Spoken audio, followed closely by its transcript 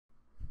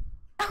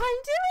I'm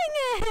doing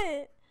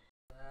it!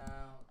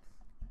 Out.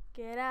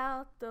 Get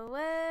out the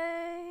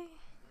way.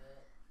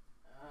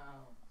 Get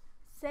out.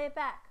 Say it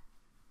back.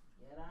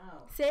 Get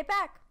out. Say it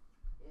back.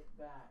 Get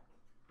back.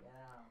 Get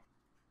out.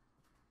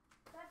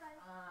 Bye-bye.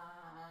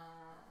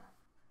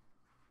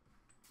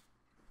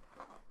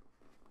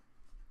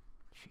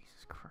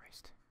 Jesus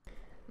Christ.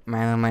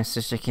 My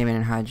sister came in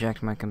and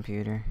hijacked my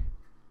computer.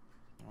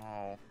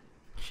 Oh.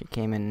 She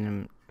came in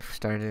and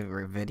started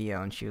her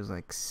video and she was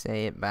like,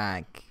 say it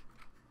back.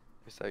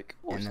 It's like,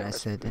 And then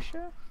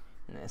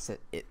I said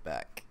it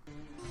back.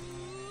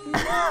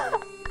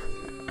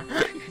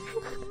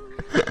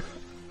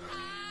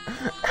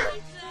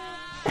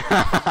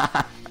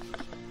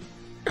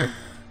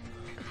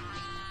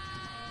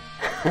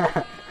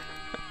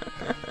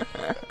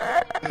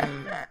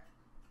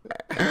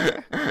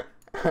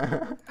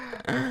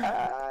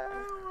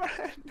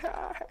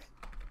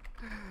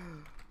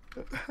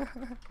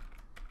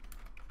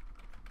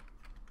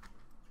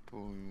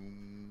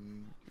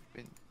 Boom. You've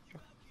been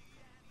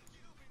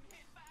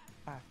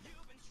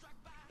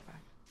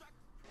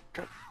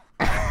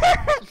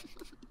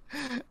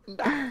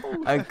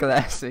no. A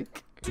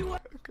classic. A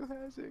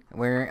classic.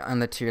 Where on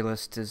the tier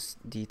list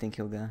do you think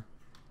he'll go?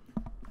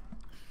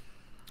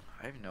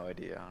 I have no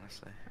idea,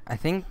 honestly. I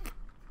think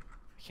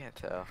I can't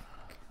tell.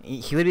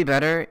 he would be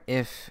better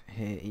if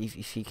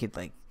he could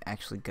like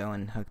actually go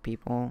and hug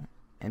people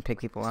and pick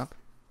people up.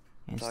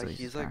 And Like, still use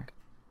his he's power. like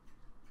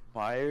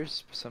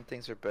Myers, but some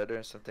things are better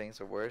and some things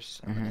are worse.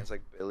 And then it's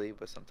like Billy,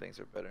 but some things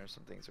are better and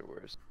some things are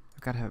worse. I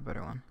gotta have a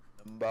better one.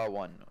 Number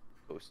 1,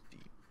 Ghosty.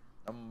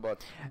 Number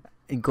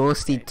 2.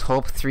 Ghosty Nice.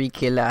 top 3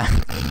 killer.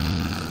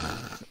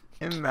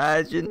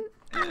 Imagine.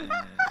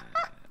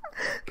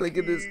 Look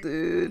at this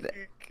dude.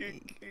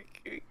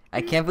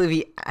 I can't believe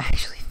he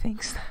actually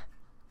thinks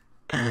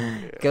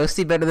that.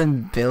 Ghosty better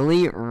than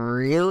Billy?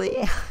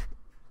 Really?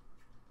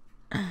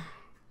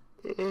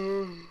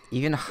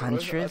 Even I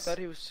Huntress? thought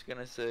he was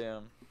gonna say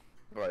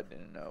well, I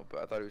didn't know,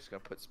 but I thought he was gonna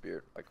put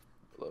Spirit like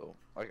below.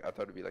 Like I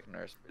thought it'd be like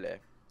Nurse Billy,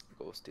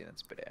 Ghosty, and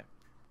Spirit.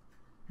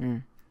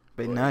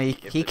 But Well, no, he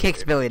if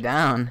kicks if Billy it-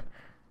 down.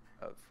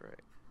 Oh, frick.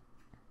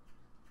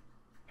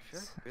 I feel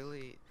like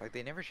Billy, like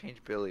they never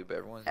changed Billy,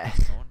 but no one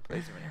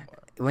plays him anymore.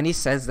 When he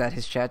says that,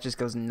 his chat just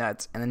goes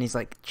nuts, and then he's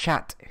like,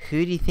 "Chat,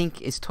 who do you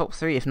think is top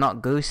 3 if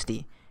not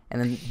Ghosty?"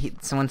 And then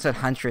someone said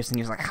Huntress, and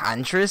he was like,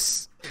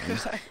 "Huntress?" And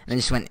then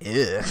just went,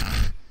 "Ugh."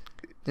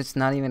 Just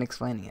not even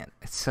explaining it.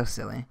 It's so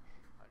silly.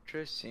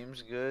 Huntress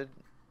seems good.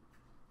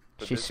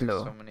 But She's there's, like,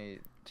 slow. So many,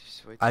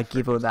 she's way too I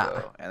give her freaking that.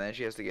 slow. And then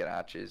she has to get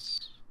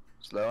atches.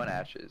 Slow and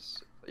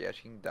atches. Yeah,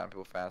 she can down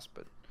people fast,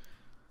 but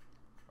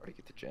already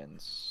get the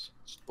gens.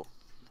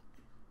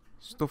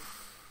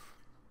 Stuff.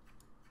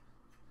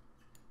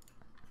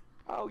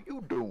 How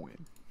you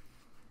doing?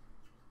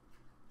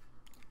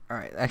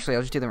 Alright, actually,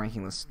 I'll just do the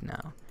ranking list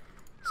now.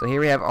 So here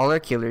we have all our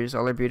killers,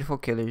 all our beautiful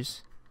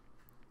killers.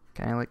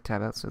 Can I, like,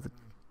 tab out so that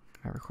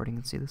my recording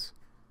can see this?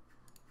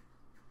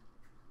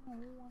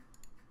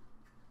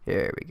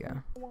 Here we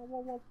go.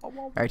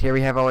 Alright, here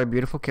we have all our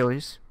beautiful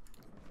killers.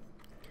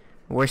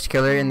 Worst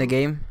killer in the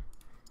game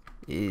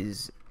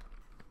is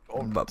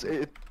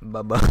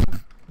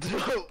Bubba.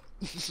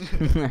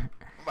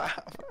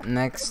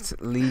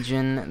 Next,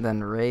 Legion,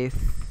 then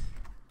Wraith,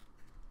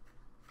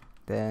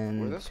 then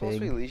Were there supposed to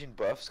be Pig. Legion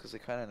buffs? Because they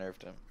kind of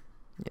nerfed him.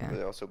 Yeah, But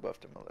they also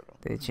buffed him a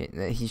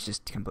little. he's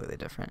just completely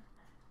different.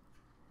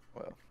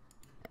 Well,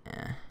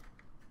 Yeah.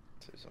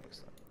 to some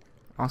extent.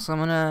 Also, I'm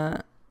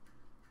gonna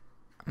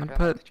Kinda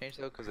put like to change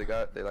though, because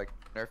they like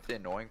nerfed the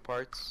annoying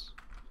parts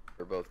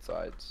for both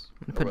sides.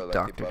 I'm gonna put Like,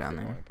 Doctor they buffed down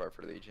the there. annoying part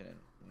for Legion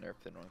and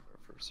nerfed the annoying part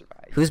for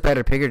Survive. Who's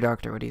better, Pig or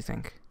Doctor? What do you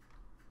think?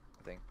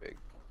 I think big.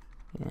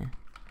 Yeah.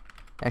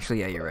 Actually,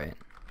 yeah, you're right.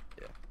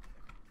 Yeah.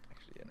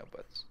 Actually, yeah, no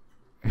buts.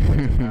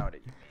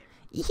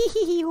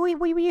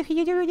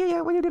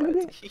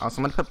 Also,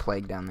 I'm gonna put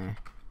Plague down there.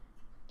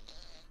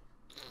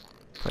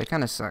 Plague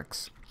kind of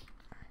sucks.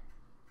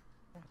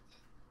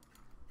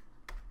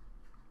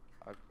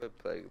 I'd put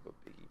Plague above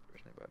Biggie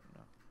personally, but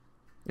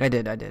I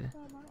don't know. I did.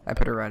 I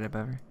put her right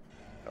above her.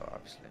 Oh,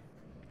 obviously.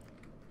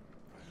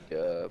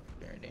 Yup.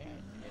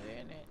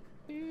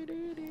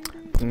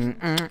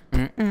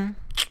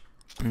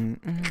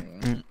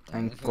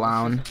 And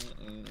clown.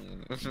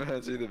 I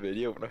see the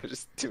video when I was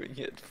just doing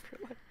it for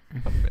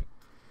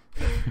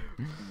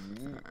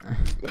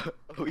like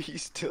oh,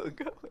 he's still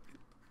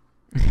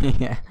going.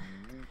 Yeah.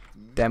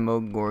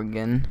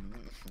 Demogorgon.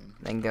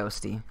 Then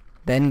Ghosty.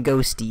 Then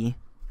Ghosty.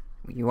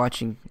 You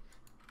watching?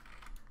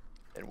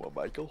 And what,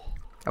 Michael?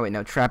 Oh wait,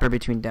 no. Trapper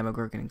between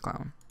Demogorgon and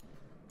Clown.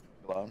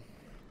 Clown.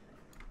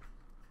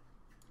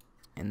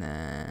 And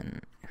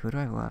then who do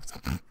I have left?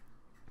 I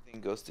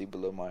think Ghosty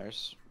below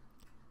Myers.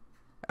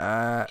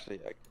 Uh, Actually,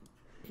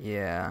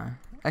 yeah.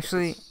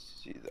 Actually,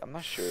 see, I'm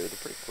not sure. They're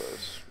pretty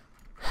close.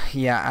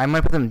 yeah. I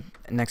might put them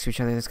next to each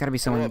other. There's got to be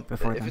someone Well,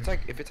 before if them.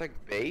 it's like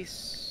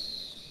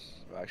base.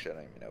 Well, actually, I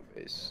don't even know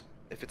base.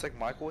 If it's like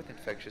Michael with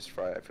infectious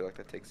fry, I feel like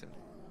that takes him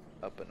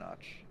up a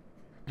notch.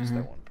 Just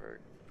that one perk.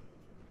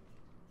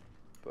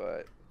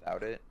 But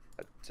without it,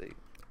 I'd say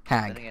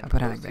Hag. Then again, I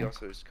put Hag Ghosty there.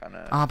 also is kind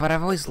of. Oh, but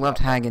I've always loved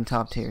Hag in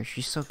top tier.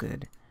 She's so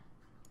good.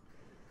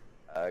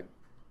 Uh,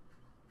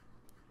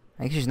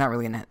 I guess she's not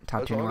really in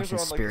top as tier long anymore as we're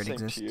since on, like, the Spirit same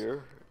exists.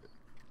 tier.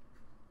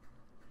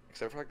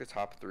 Except for like the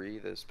top 3,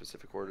 the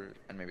specific order,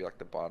 and maybe like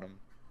the bottom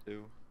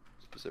 2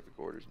 specific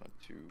orders, not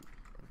 2.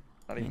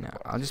 Not You even. know, the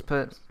I'll bottom just 2,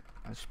 put.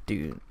 I'll just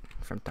do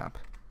from top.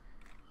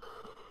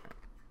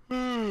 So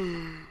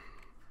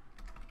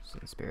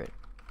Spirit.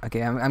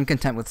 Okay, I'm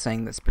content with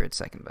saying that Spirit's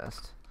second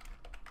best.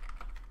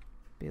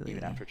 Billy.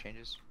 Even after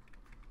changes.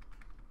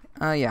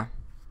 Yeah.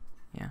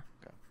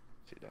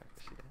 See that?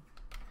 See that?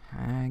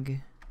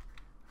 Hag.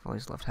 I've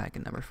always loved Hag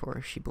in number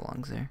 4. She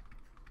belongs there.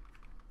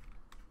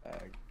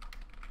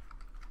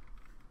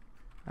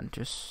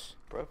 Huntress.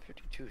 Bro,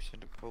 52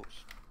 sent a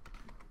post.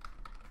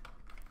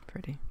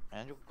 Pretty.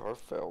 Andrew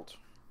Garfield.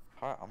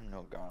 Hi, I'm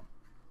no guy.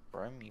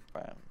 Bring me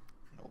fam.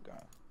 No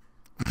guy.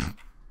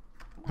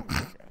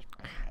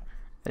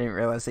 I didn't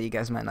realize that you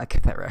guys might not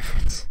get that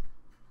reference.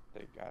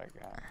 They got a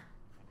guy.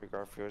 Andrew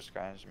Garfield's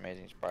guy is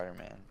Amazing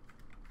Spider-Man.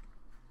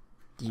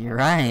 You're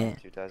right.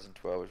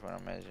 2012 is when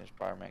Amazing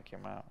Spider-Man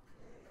came out.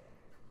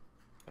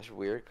 That's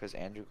weird because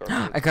Andrew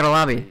Garfield. I got a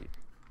lobby.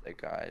 The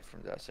guy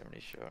from that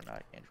 70s show,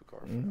 not Andrew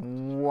Garfield.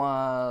 Whoa.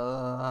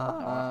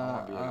 I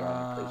want to be the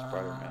guy who plays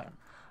Spider-Man.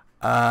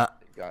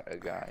 They got a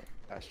guy.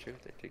 That's true.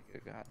 They take a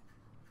guy.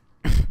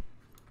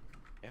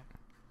 Yeah.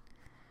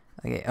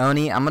 Okay,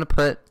 Oni, I'm gonna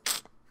put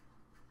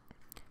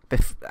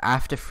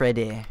after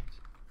Freddy.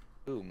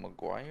 Ooh,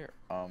 Maguire.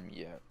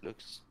 Yeah. Look,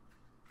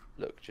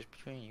 just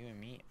between you and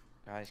me,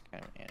 guy's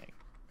kind of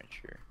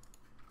amateur.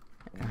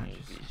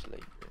 Movies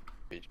like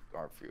bitch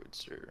Garfield,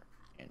 sir.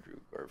 Andrew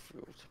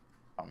Garfield.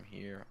 I'm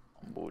here,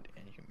 humbled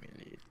and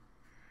humiliated.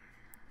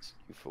 It's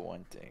you for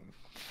one thing.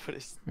 What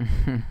is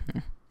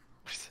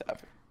what's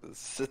happening?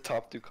 This is the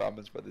top 2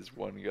 comments by this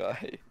one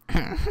guy.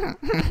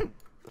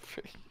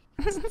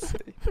 It's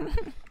insane.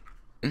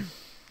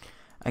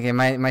 Okay,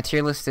 my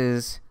tier list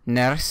is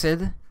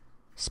Nersid,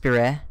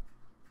 Spire,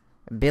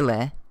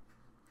 Bille,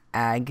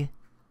 Ag,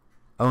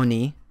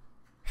 Oni,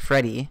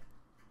 Freddy,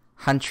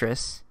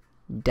 Huntress,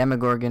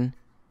 Demogorgon,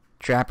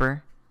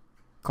 Trapper,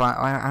 Clown.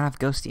 Oh, I don't have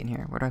Ghosty in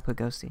here. Where do I put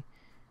Ghosty?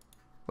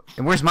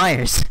 And where's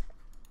Myers?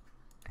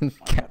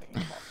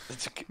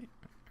 It's okay.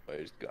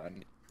 Myers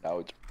gone. Now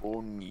it's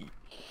Oni.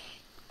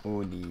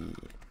 Oni.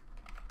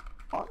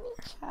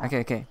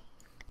 Okay.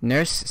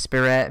 Nurse,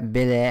 Spirit,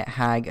 Bille,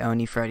 Hag,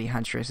 Oni, Freddy,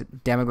 Huntress,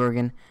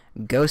 Demogorgon,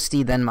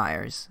 Ghosty, then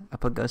Myers. I'll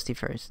put Ghosty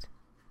first.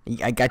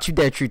 I got you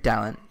there, True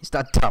Talent. It's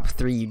not top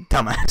 3, you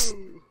dumbass.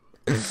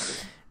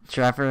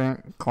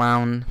 Trapper,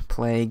 Clown,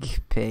 Plague,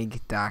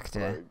 Pig,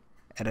 Doctor,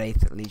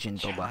 Wraith, Legion,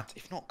 Boba. Chat,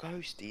 if not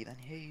Ghosty, then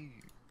who?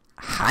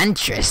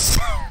 Huntress!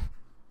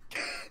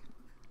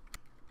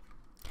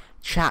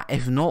 Chat,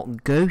 if not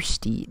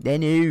Ghosty,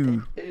 then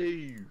who?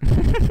 Hey.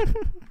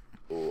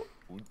 Oh,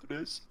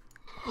 Huntress.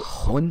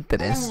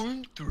 Huntress.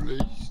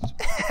 Huntress.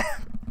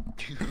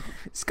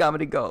 It's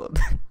comedy gold.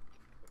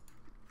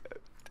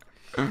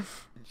 Chat.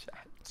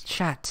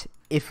 Chat,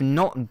 if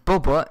not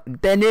Bubba,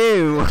 then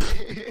who?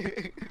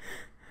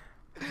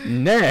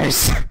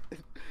 Nurse!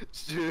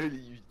 Surely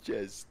you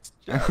just.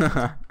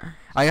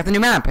 I got the new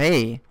map,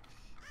 hey!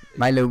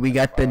 Milo, we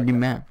got the new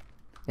map.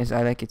 Yes,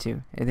 I like it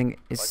too. I think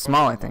it's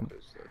small, I think.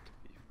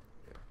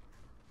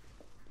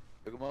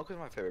 Mocha's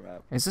my favorite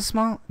map. Is this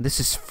small? This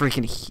is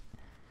freaking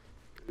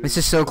this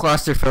is so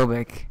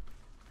claustrophobic.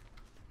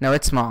 No,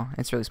 it's small.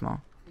 It's really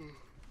small.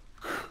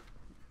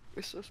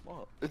 It's so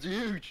small. It's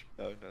huge.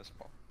 No, not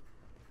small.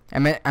 I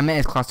meant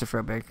it's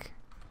claustrophobic.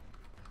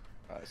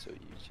 So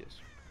huge, yes.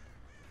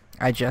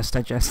 I just.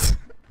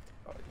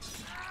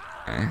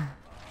 Oh,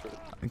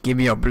 Give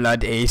me your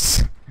blood,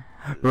 Ace.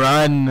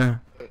 Run!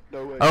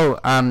 no way.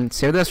 Oh,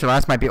 save this for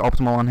last might be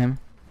optimal on him.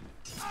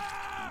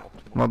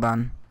 Well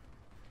done.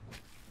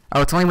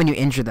 Oh, it's only when you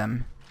injure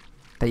them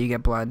that you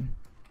get blood.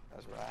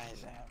 That's what I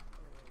said.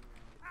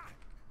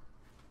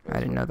 I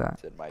didn't know that.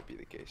 That might be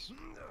the case.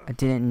 I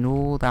didn't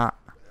know that.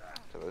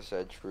 Because I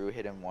said Drew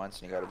hit him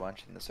once and he got a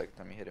bunch, and the second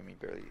time he hit him, he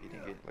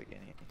didn't get like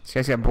any. This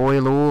guy's got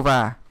boil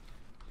over.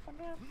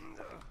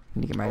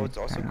 Need to get my Oh, it's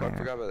also hang I on.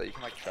 forgot about that. You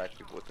can like track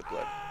people with the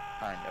blood.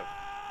 Kind of.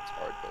 It's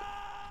hard, but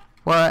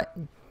What?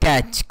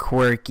 That's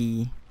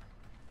quirky.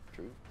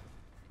 true.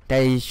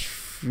 That is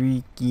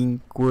freaking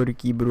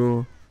quirky,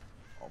 bro.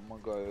 Oh my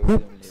god.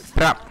 Hoop.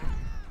 Trap.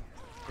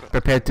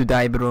 Prepare to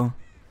die, bro.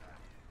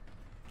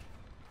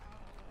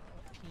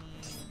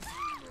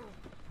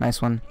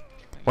 Nice one.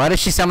 Why does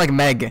she sound like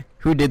Meg?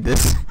 Who did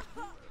this?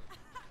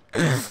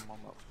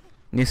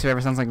 New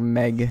server sounds like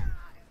Meg.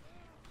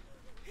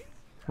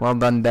 Well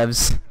done,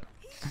 devs.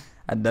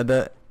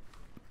 Another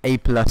A+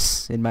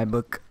 in my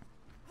book.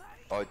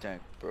 Oh dang,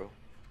 bro.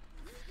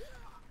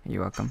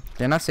 You're welcome.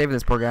 They're not saving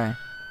this poor guy.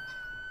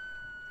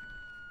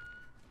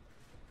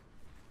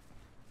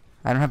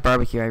 I don't have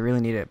barbecue. I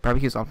really need it.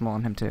 Barbecue's optimal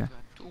on him too.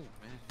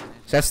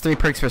 So that's 3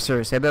 perks for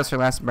Sir. Save those for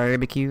last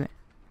barbecue.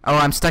 Oh,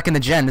 I'm stuck in the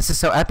gen. This is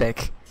so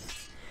epic.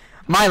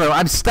 Milo,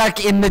 I'm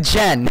stuck in the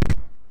gen.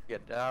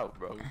 Get out,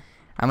 bro.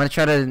 I'm gonna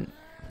try to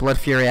Blood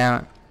Fury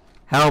out.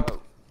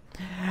 Help.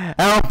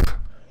 Help!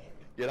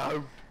 Get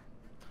out.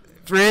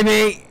 Free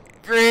me!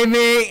 Free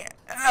me!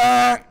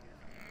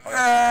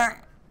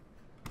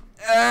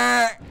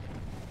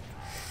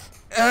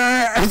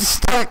 I'm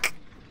stuck!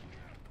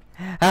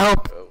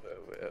 Help! Oh.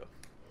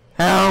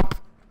 Help!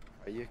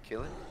 Are you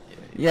killing? Yeah.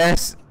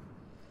 Yes!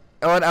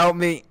 Oh, help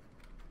me!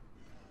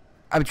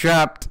 I'm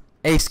trapped.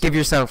 Ace, give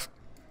yourself.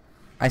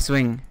 I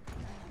swing.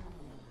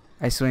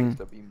 I swing.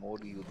 Stop being more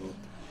you, dude.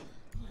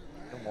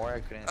 No more I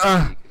couldn't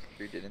Ah. see because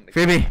you did in the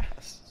Free me.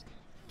 grass.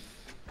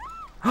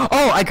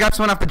 Oh, I grabbed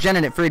someone off the gen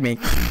and it freed me.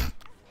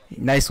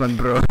 Nice one,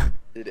 bro.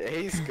 Did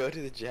Ace go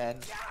to the gen?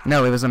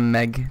 No, it was a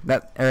Meg.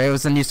 It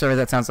was a new server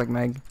that sounds like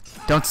Meg.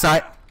 Don't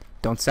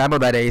sabo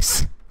that,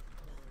 Ace.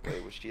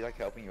 Wait, was she like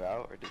helping you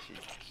out or did she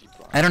keep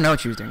on? I don't know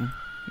what she was doing.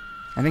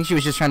 I think she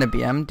was just trying to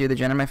BM, do the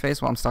gen in my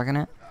face while I'm stuck in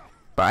it.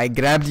 But I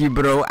grabbed you,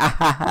 bro.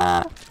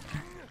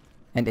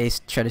 And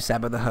Ace tried to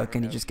sabo the hook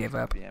and he just gave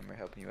up. BM or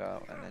helping you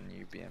out and then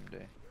you BM'd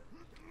her.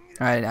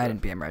 I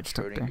didn't BM, I just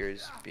took there.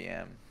 Schrodinger's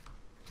BM.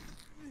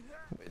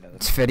 Wait, no,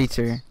 It's Fetty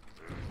too.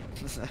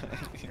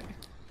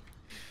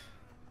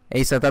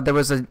 Ace, I thought there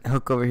was a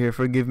hook over here.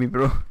 Forgive me,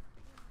 bro.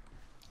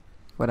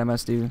 What I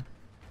must do.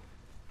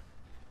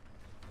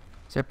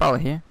 Is there a ball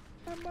here?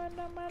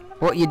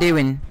 What you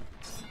doing?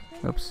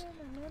 Oops.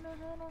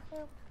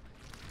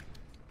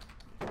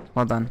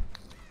 Well done.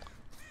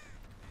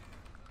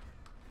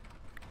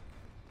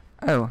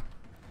 Oh.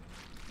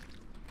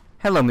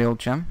 Hello, me old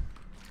chum.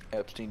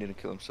 Epstein didn't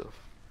kill himself.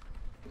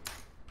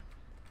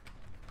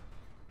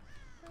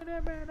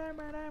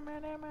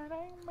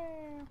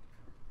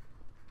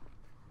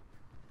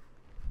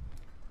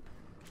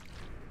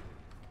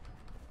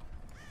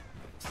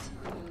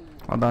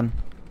 Well done.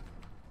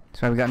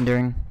 That's why we got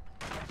enduring.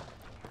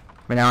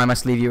 But now I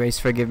must leave you, Ace.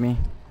 Forgive me.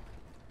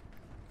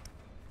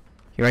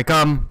 Here I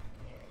come.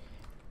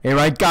 Here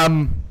I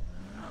come.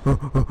 I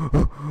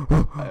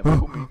am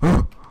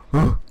coming.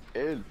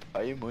 Help!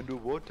 I am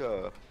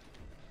underwater.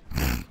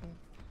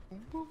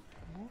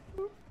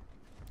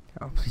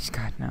 Oh, please,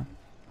 God, no.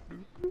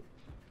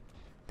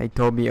 They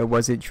told me it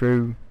wasn't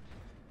true.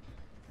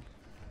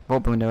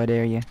 Volbundo, I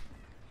dare ya.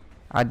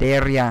 I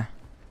dare ya.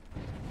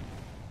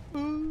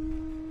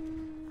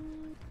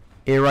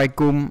 Here I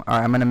come.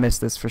 Alright, I'm gonna miss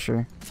this for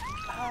sure.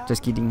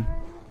 Just kidding.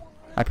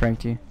 I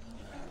pranked you.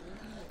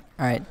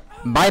 Alright.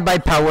 Bye-bye,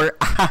 power.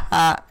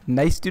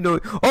 Nice to know.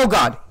 Oh,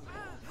 God.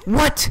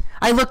 What?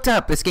 I looked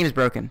up. This game is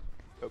broken.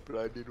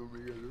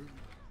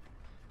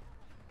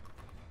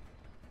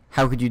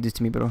 How could you do this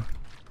to me, bro?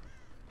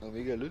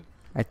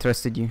 I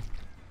trusted you.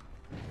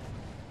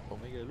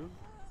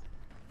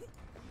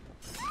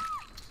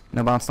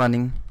 No bounce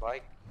landing.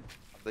 Like,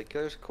 the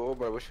killer's cool,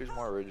 but I wish he was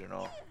more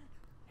original.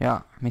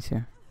 Yeah, me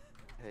too.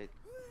 Hey,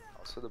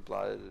 also the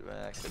blood.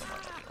 I couldn't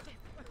mind that much.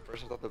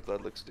 First I thought the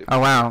blood looked stupid. Oh,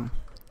 wow.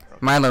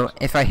 Milo,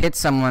 if I hit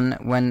someone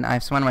when I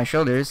have someone on my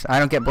shoulders, I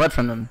don't get blood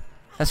from them.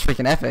 That's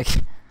freaking epic.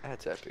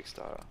 That's epic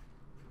style.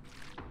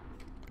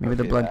 Maybe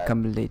the Okay, blood that-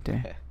 comes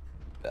later.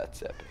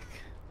 That's epic.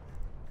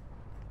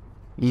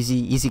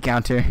 Easy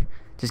counter.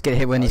 Just get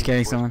hit when he's How you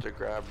carrying forced someone. to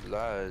grab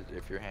blood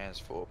if your hand's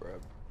full, bro.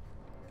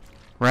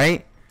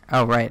 Right?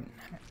 Oh, right.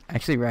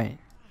 Actually, right.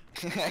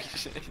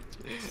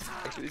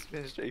 actually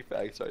spin straight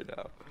facts right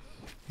now.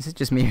 Is it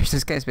just me or is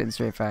this guy spitting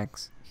straight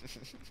facts?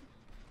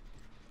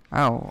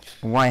 Oh,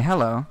 why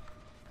hello.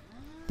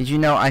 Did you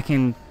know I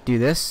can do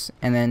this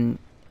and then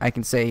I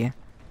can say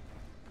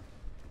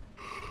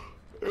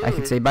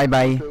bye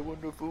bye. The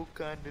wonderful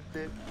kind of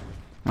day.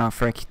 Oh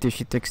frick,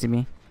 she texted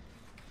me.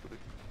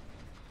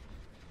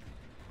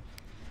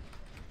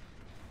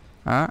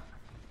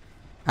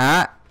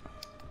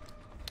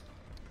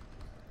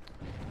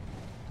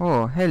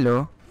 Oh,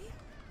 hello.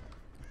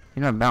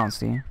 You're not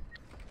balanced, do you?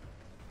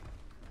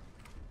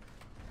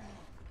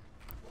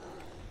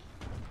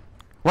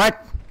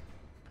 What?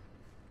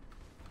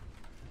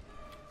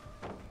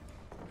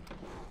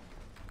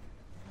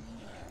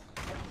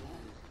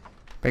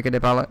 Break a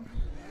dip outlet.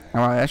 Oh,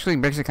 wow, it actually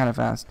breaks it kind of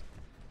fast.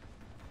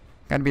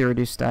 Gotta be a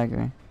reduced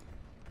stagger.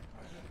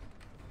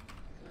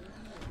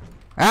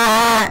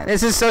 Ah!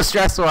 This is so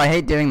stressful. I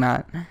hate doing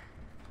that.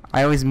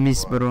 I always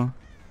miss, bro.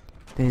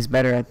 He's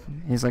better at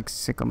his like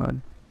sickle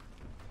mode.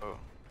 Oh.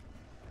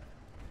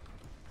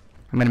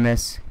 I'm gonna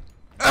miss.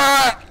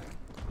 Ah!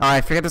 Oh,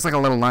 I forget there's like a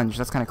little lunge.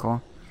 That's kind of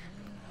cool.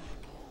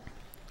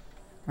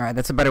 All right,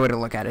 that's a better way to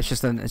look at it.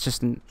 It's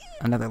just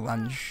another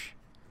lunge,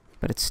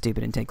 but it's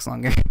stupid and takes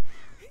longer.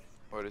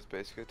 What, his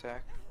basic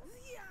attack?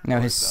 No,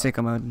 What his is that?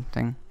 sickle mode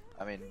thing.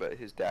 I mean, but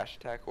his dash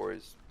attack or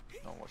his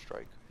normal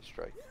strike? His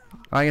strike.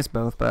 Well, I guess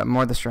both, but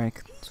more the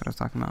strike. That's what I was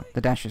talking about.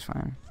 The dash is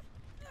fine.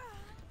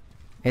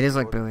 It is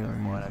like Or Billy the one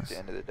at Randall's. the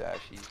end of the dash,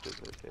 he does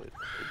like it.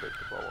 He breaks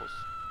the balls.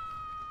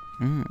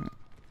 Mm.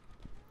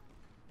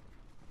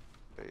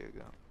 There you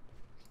go.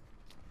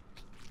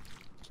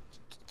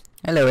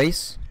 Hello,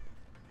 Ace.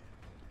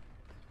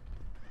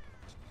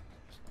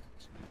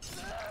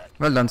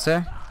 Well done,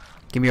 sir.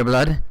 Give me your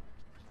blood.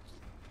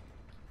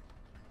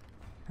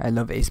 I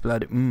love Ace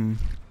blood.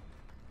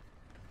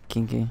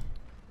 Kinky.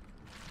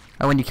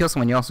 Oh, when you kill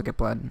someone, you also get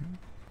blood.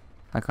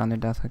 Like on their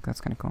death, like that's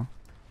kind of cool.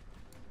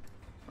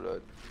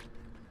 Blood.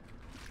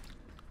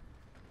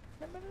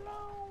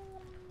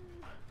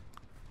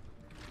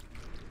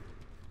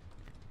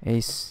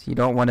 Ace, you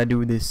don't want to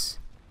do this.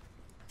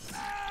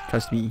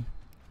 Trust me.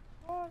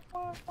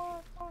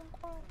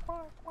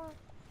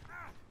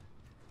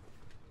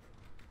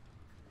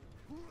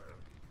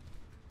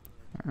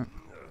 I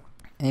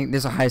think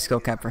there's a high skill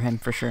cap for him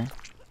for sure.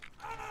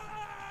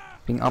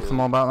 Being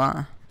optimal about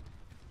that.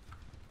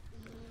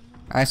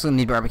 I still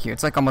need barbecue.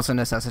 It's like almost a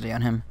necessity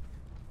on him.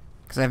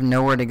 Because I have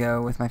nowhere to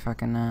go with my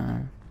fucking,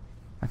 I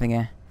think,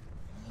 I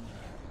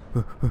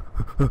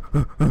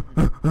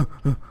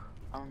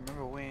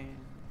remember when.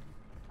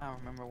 I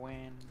remember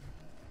when.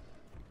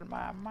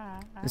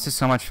 This is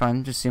so much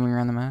fun, just zooming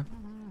around the map.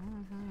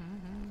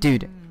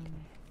 Dude,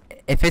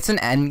 if it's an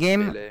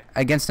endgame Really?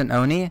 against an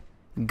Oni,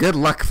 good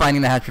luck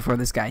finding the hatch before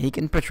this guy. He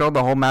can patrol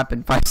the whole map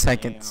in 5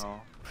 seconds.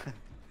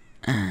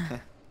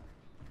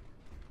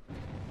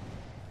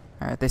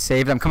 Alright, they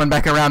saved. I'm coming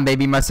back around,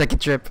 baby. My second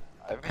trip.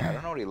 I mean, I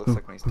don't know what he looks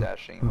like when he's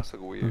dashing. He must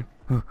look weird.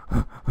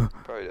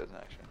 Probably doesn't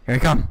actually. Here I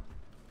come.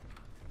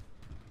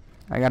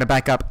 I gotta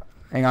back up.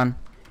 Hang on.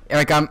 Here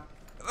I come.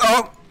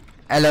 Oh!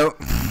 Hello.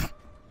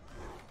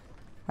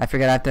 I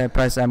forgot I have to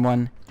press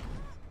M1.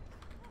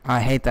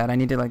 I hate that. I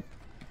need to like...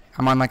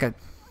 I'm on like a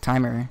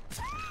timer.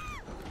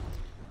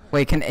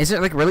 Wait, is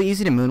it like really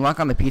easy to moonwalk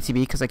on the PTB?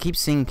 Because I keep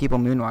seeing people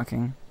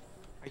moonwalking.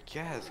 I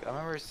guess. I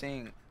remember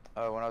seeing,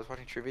 when I was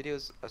watching true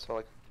videos, I saw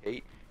like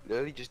 8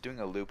 literally just doing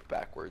a loop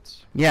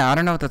backwards. Yeah, I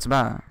don't know what that's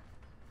about.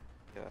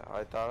 Yeah,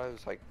 I thought I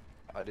was like,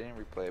 I didn't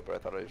replay it, but I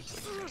thought I was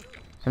just like...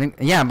 I think,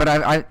 yeah, but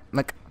I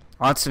like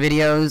lots of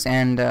videos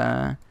and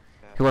Yeah,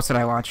 who else did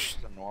I watch?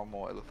 It was a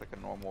normal, it looked like a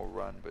normal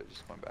run, but it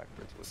just went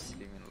backwards. It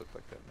didn't even look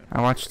like that.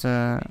 I watched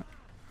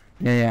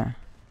yeah.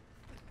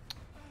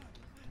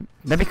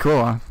 That'd be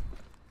cool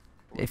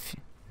if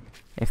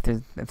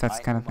that's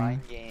the kind of thing,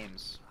 Mind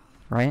games.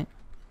 right?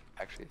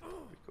 Actually, that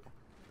would be cool.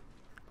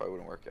 Probably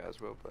wouldn't work as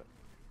well, but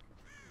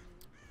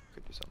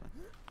could do something.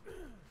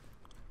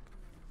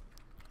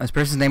 This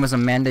person's name was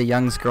Amanda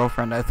Young's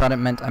girlfriend. I thought it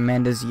meant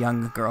Amanda's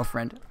young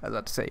girlfriend. I was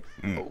about to say.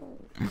 Oh,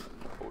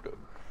 hold up.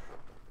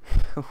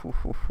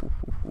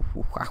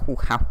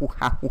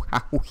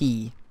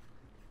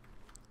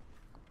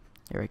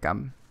 Here I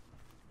come.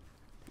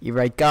 Here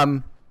I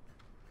come.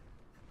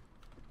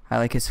 I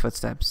like his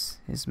footsteps.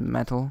 His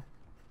metal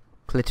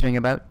glittering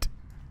about.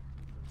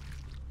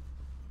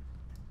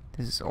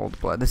 This is old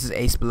blood. This is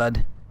Ace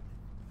blood.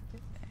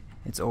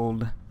 It's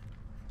old.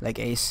 Like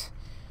Ace.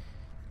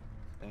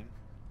 Thing.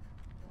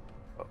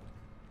 Oh.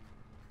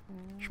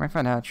 Should I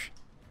find Hatch?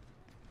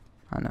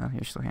 Oh no,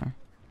 you're still here.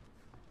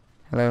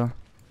 Hello.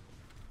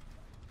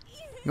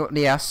 Go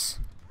the ass.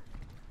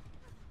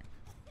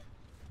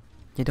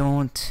 You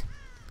don't.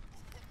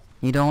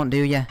 You don't, do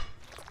ya?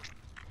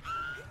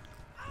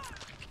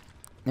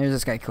 There's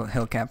this guy called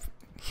Hill Cap.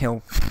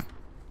 Hill.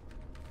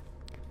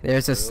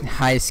 There's this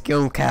high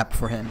skill cap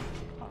for him.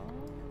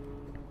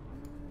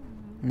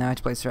 Now I have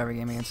to play survivor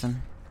game against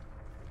him.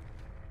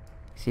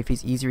 See if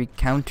he's easily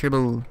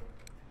counterable.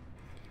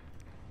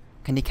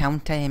 Can you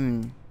counter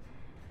him?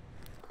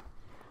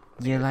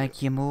 You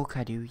like your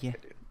mocha, do you?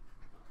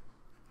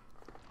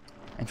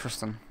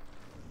 Interesting.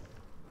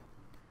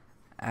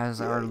 As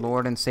our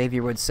Lord and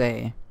Savior would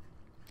say,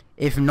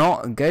 if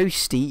not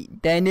ghosty,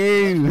 then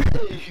who?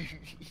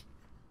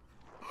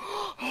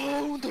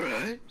 Hold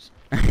right.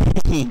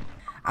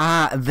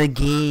 Ah, the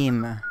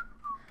game.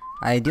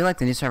 I do like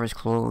the new server's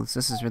clothes.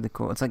 This is really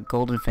cool. It's like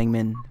Golden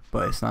Fingman,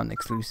 but it's not an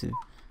exclusive.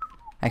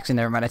 Actually,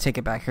 never mind. I take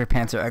it back. Her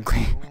pants are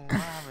ugly.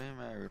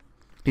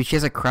 Dude, she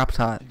has a crop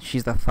top.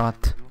 She's the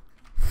thought.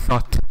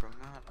 Thought.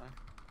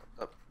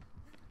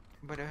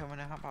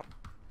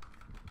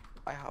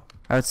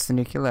 Oh, it's the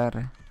new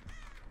killer.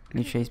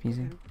 New chase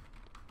music.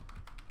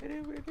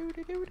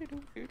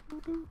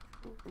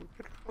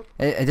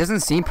 It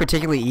doesn't seem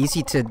particularly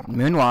easy to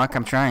moonwalk.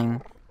 I'm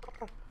trying.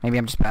 Maybe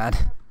I'm just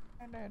bad.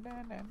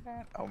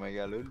 Oh my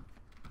god, lol.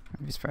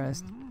 I'd be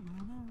surprised.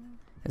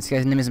 This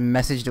guy's name is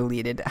message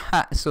deleted.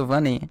 Ha, so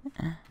funny.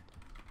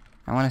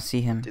 I want to see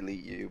him.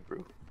 Delete you,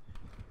 bro.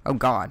 Oh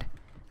god.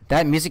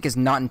 That music is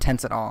not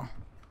intense at all.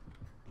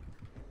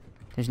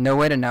 There's no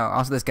way to know.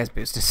 Also, this guy's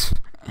boosted.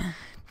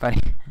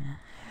 Buddy.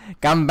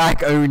 Come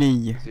back,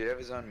 Oni. Does he have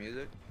his own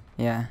music?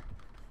 Yeah.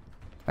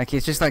 Like,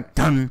 he's just like,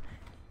 dun,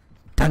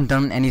 dun,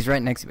 dun, and he's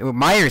right next to me. Oh,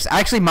 Myers.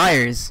 Actually,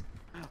 Myers.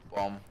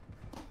 Bomb.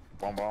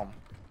 Bomb, bomb.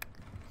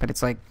 But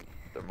it's like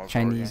The most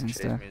Chinese and Chase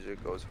stuff.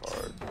 music goes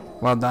hard.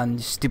 Well done, you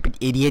stupid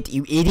idiot.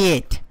 You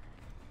idiot.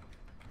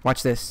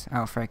 Watch this.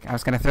 Oh, frick. I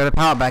was gonna throw the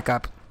pallet back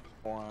up.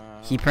 Wow.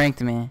 He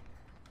pranked me.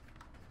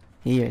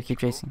 Here, keep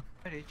chasing.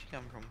 Where did you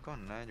come from?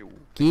 Con na dù.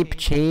 Keep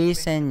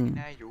chasing.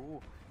 Na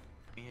dù.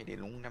 Nghe để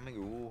lung đâm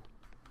dù.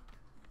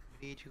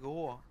 Đi chứ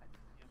go.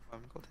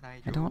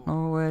 I don't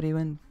know where he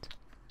went.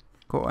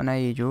 Go on,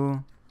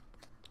 Joe.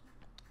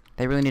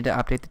 They really need to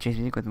update the chase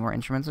music with more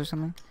instruments or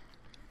something.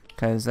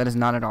 Because that is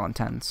not at all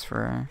intense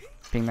for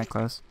being that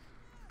close.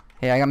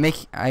 Hey, we'll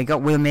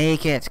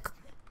make it.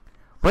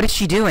 What is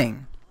she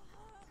doing?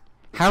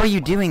 How are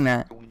you doing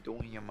that?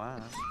 Doing your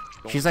mind.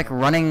 She's like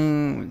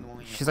running.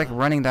 She's like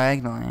running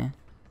diagonally.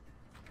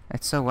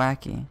 It's so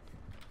wacky.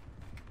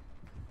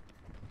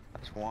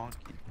 That's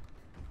wonky.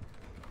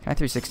 Can I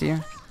 360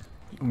 you?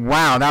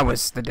 Wow, that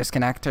was the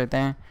disconnect right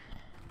there.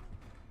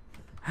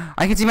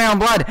 I can see my own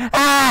blood.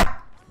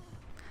 Ah!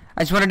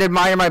 I just wanted to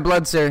admire my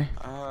blood, sir.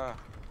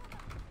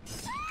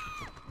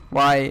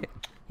 Why?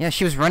 Yeah,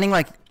 she was running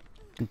like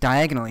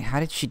diagonally. How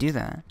did she do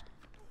that?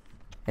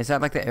 Is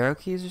that like the arrow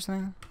keys or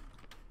something?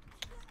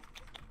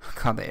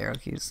 God, the arrow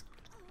keys.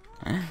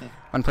 I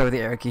wanna play with the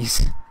arrow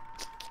keys.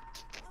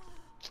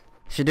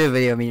 Should do a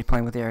video of me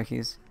playing with the arrow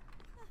keys.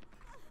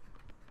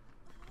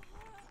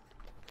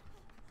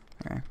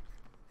 Okay.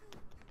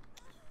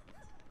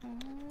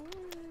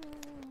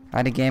 I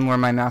had a game where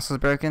my mouse was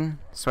broken,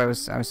 so I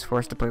was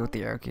forced to play with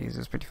the arrow keys. It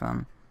was pretty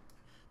fun.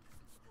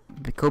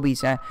 But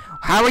Kobe's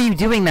how are you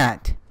doing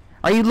that?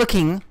 Are you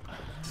looking?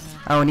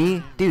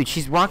 Oni? Dude,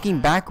 she's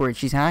walking backwards.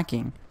 She's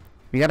hacking.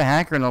 We got a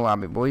hacker in the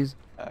lobby, boys.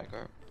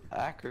 Hacker?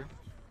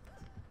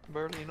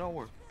 Barely know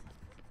her.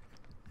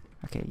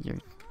 Okay, you're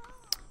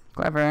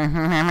clever.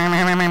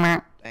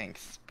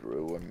 Thanks,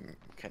 bro. I'm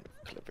kind of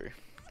clever.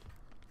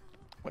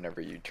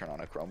 Whenever you turn on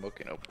a Chromebook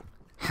and open.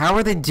 How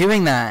are they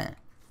doing that?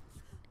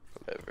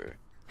 Clever.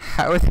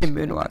 How are they In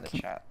the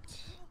moonwalking? chat.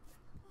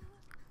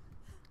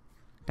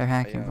 They're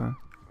hacking, bro.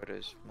 What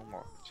is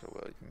moonwalk? So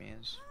what it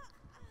means?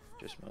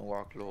 Just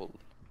moonwalk, lol.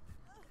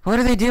 What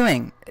are they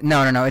doing?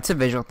 No. It's a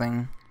visual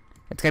thing.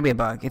 It's gotta be a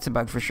bug. It's a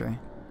bug for sure.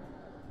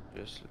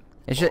 Just.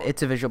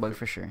 It's a visual bug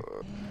for sure.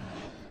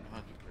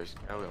 He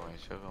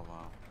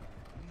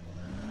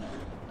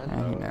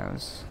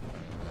knows.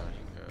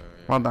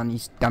 Well done, you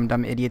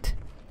dumb idiot.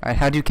 Alright,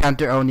 how do you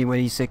counter Oni when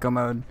he's sicko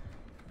mode?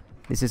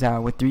 This is how,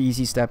 with 3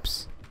 easy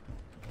steps.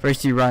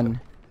 First you run.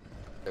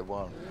 It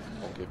won't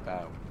get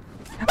down.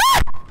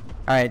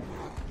 Alright.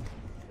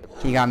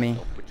 He got me.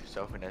 Don't put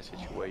yourself in that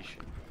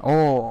situation.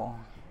 Oh.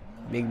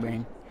 Big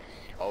brain.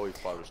 Always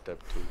follow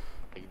step 2.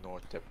 Ignore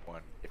step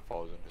 1. It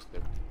falls into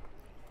step 2.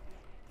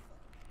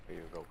 There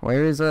you go.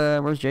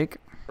 Where's Jake?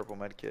 Purple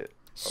medkit.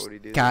 Why would he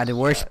do God, this? the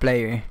worst Chat.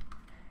 player.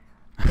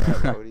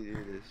 Why would he do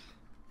this?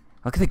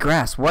 Look at the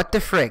grass. What the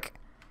frick?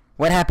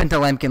 What happened to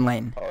Lemkin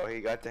Lane? Oh, he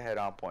got the head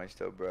on point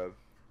still, bro.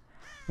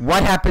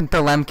 What happened to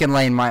Lemkin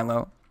Lane,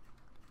 Milo?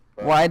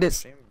 Bro, Why it does...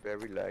 seem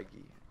very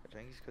laggy. I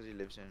think it's because he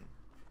lives in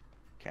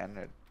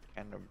Canada.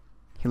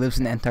 He lives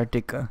in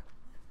Antarctica.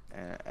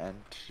 And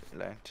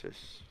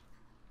Atlantis.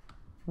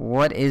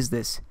 What is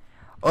this?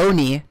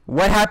 Oni,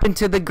 what happened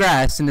to the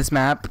grass in this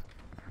map?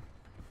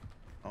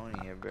 Only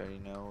I barely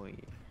know.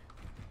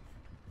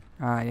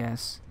 Ah,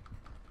 yes.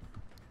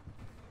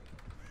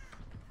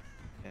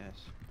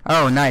 Yes.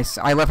 Oh, nice.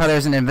 I love how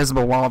there's an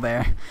invisible wall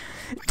there.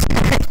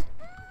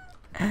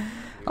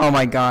 Oh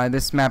my god,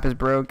 this map is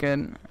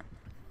broken.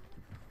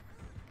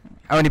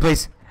 Oni,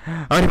 please.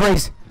 Oni,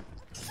 please.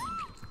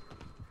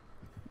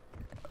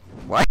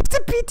 Why is the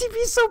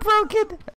PTP so broken?